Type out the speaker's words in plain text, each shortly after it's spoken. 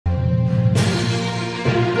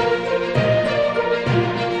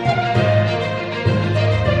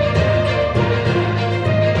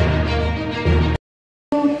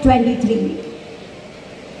2023.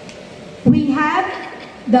 We have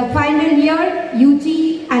the final year UG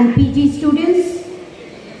and PG students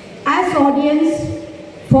as audience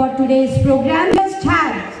for today's program. Just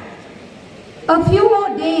have a few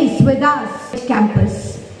more days with us at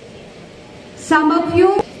campus. Some of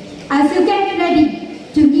you, as you get ready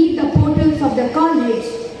to leave the portals of the college,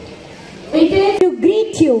 it is to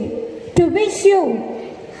greet you, to wish you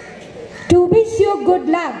good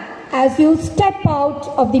luck as you step out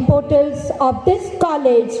of the portals of this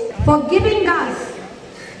college, for giving us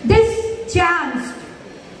this chance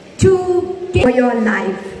to give your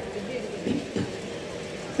life.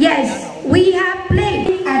 Yes, we have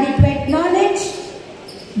played adequate knowledge,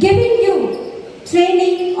 giving you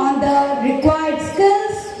training on the required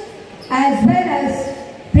skills as well as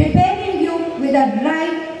preparing you with a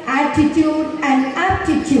right attitude and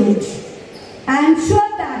aptitude. I am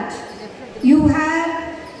sure that you have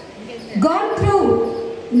gone through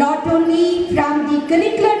not only from the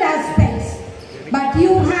curricular aspects, but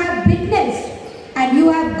you have witnessed and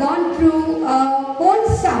you have gone through a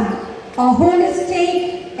wholesome, a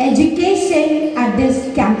holistic education at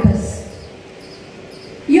this campus.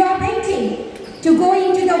 You are waiting to go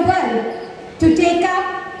into the world to take up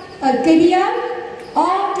a career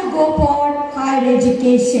or to go for higher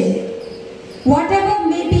education. Whatever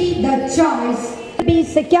may be the choice, be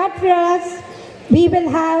secured for us, we will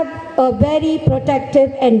have a very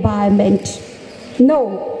protective environment. No,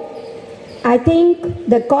 I think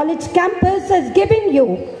the college campus has given you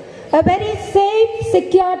a very safe,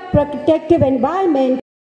 secure, protective environment.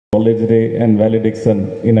 College Day and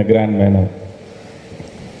Valediction in a grand manner.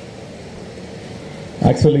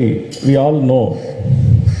 Actually, we all know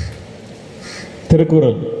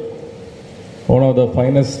Tirukural, one of the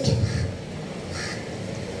finest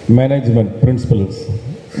management principles,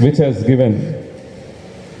 which has given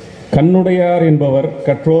Kannudayar inbavar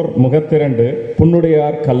Katror Mugathirandu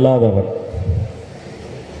Punnudayar Kalladavar.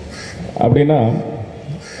 அப்படின்னா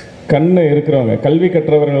கண்ணு இருக்கிறவங்க, கல்வி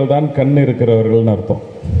கற்றவர்கள் தான் கண் இருக்கிறவர்கள்னு அர்த்தம்.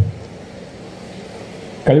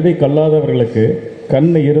 கல்வி கல்லாதவர்களுக்கு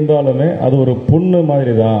கண் இருந்தாலுமே அது ஒரு புண்ணு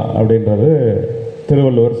மாதிரி தான் அப்படின்றது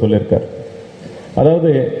திருவள்ளுவர் சொல்லியிருக்கார்.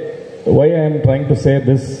 அதாவது why I am trying to say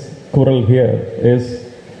this குறள் here is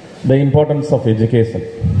the importance of education.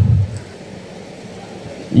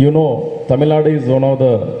 You know, Tamil Nadu is one of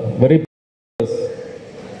the very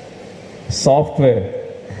software.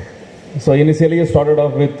 So initially you started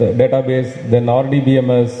off with database, then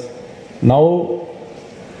RDBMS, now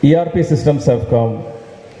ERP systems have come.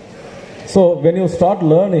 So when you start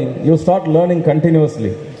learning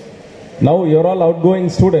continuously. Now you are all outgoing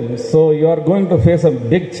students, so you are going to face a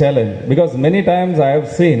big challenge, because many times I have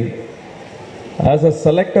seen as a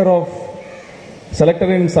selector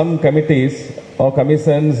in some committees or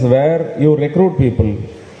commissions where you recruit people,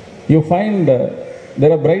 you find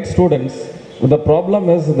there are bright students. The problem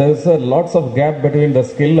is there is lots of gap between the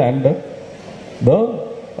skill and the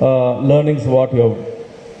learnings what you have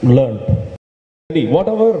learned.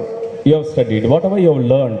 Whatever you have studied, whatever you have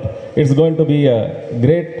learned, it's going to be a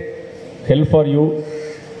great help for you,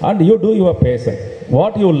 and you do your passion.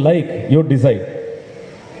 What you like, you decide.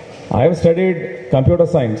 I have studied computer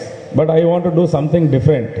science, but I want to do something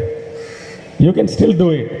different. You can still do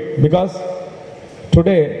it, because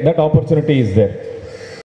today that opportunity is there.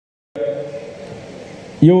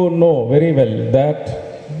 You know very well that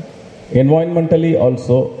environmentally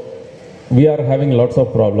also we are having lots of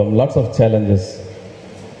problems, lots of challenges,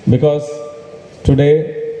 because today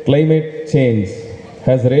climate change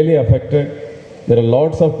has really affected. There are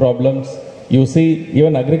lots of problems. You see,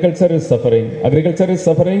 even agriculture is suffering.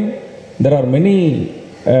 There are many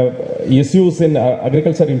issues in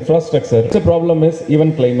agriculture infrastructure. The problem is even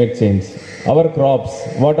climate change. Our crops,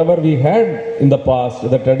 whatever we had in the past,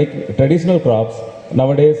 the traditional crops,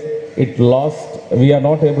 nowadays it lost. We are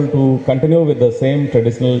not able to continue with the same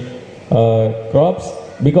traditional crops,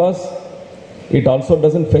 because it also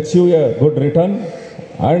doesn't fetch you a good return,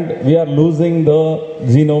 and we are losing the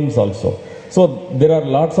genomes also. So there are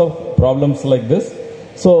lots of problems like this.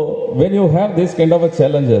 So when you have this kind of a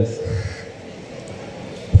challenges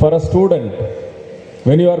for a student,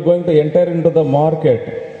 when you are going to enter into the market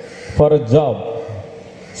for a job,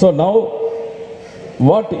 so now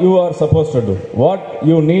what you are supposed to do, what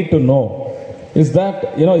you need to know is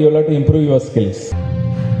that, you have to improve your skills.